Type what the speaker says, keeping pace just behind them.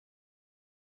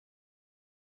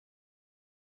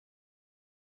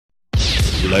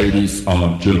Ladies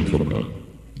and gentlemen,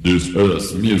 this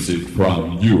is music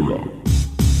from Europe.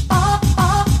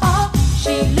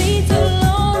 She leads a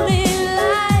lonely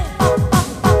life.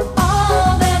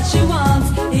 All that she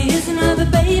wants is another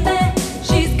baby.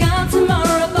 She's got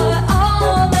tomorrow, but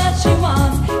all that she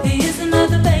wants is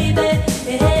another baby.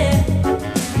 Yeah.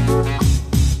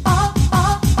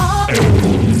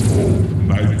 EURODISCO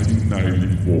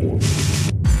 1994.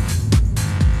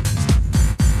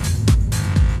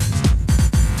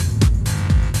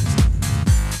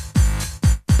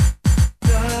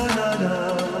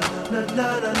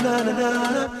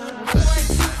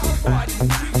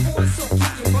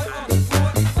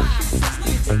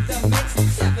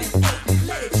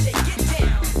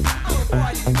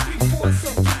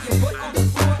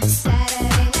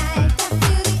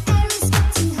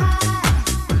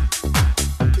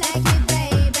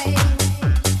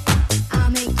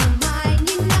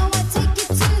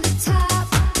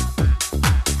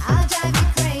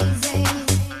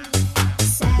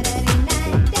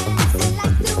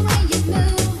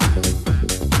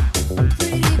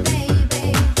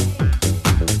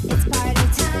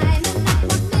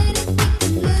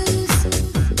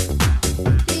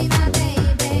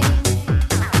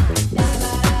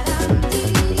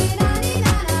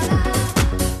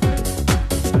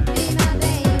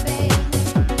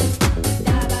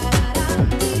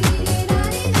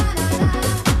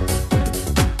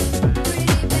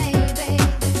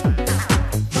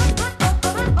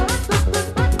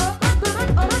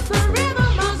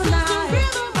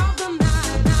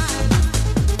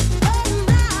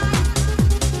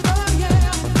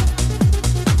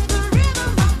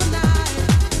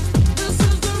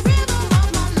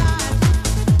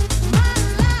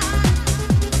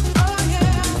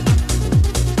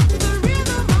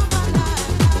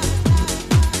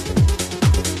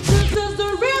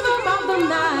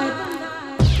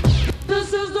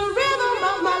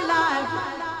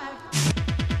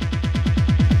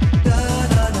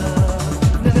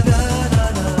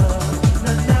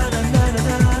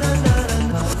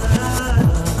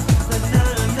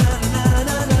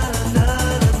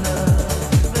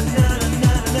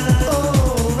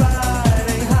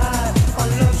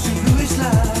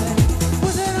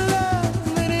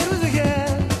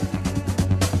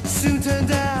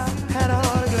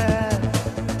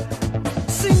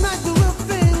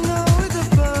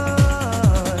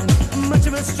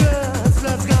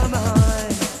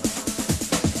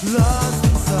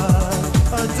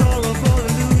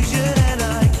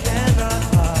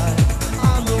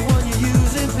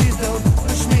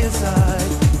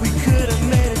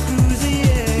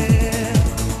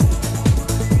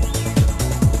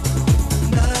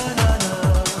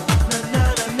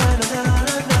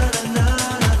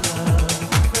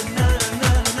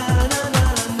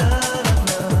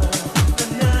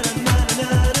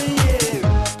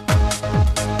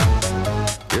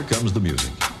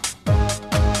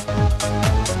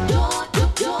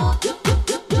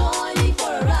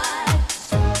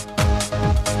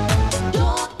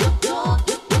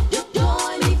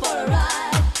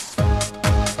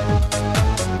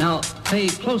 Pay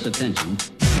close attention.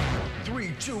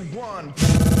 3, 2, 1.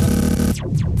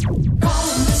 Call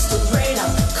Mr. Radar,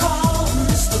 call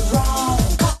Mr. Wrong.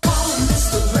 Call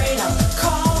Mr. Radar,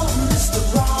 call Mr.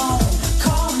 Wrong.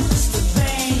 Call Mr.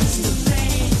 Veins,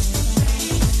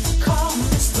 call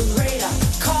Mr. Radar,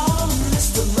 call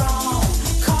Mr. Wrong.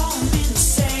 Call me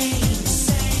insane.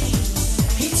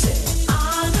 He said,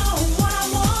 I know what I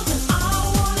want and I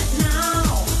want it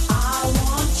now. I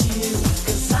want you,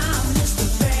 'cause I'm Mr.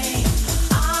 Vein.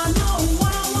 I know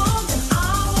what I want and I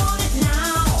want it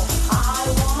now. I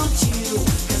want you,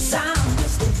 'cause I'm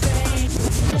Mr. Vein.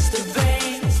 Mr.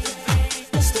 Vein,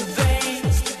 Mr. Vein,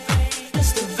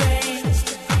 Mr. Vein,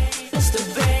 Mr.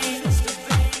 Vein.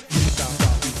 Freestyle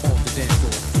stop, we on the dance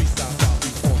floor. Freestyle stop, we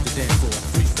on the dance floor.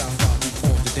 Freestyle stop, we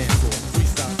on the dance floor.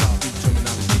 Freestyle stop, we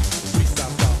terminology.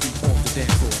 Freestyle stop, we on the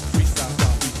dance floor. Freestyle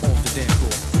stop, we on the dance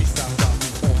floor. Freestyle stop, we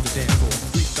on the dance floor.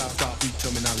 Freestyle stop, we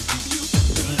terminology.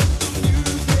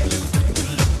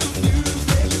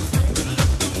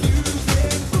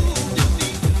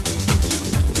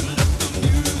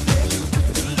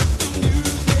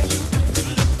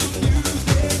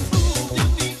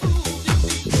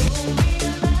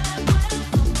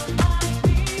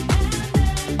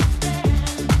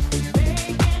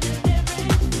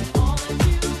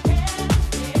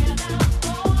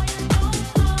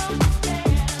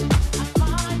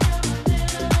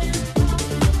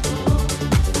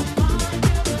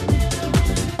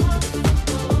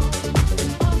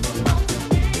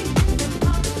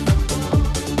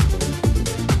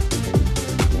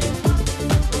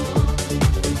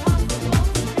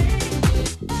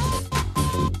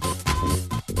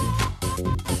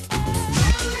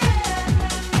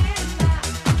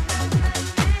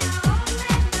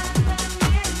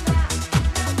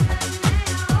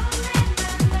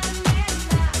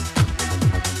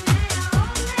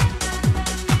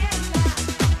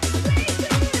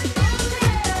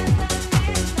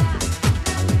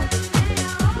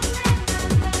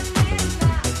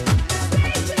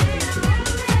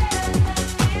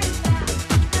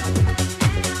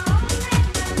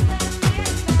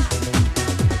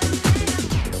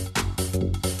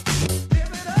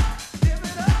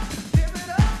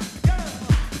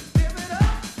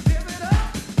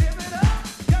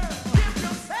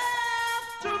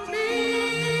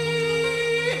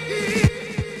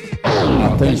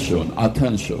 Attention,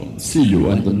 attention, see you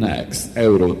at the next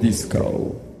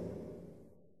EURODISCO.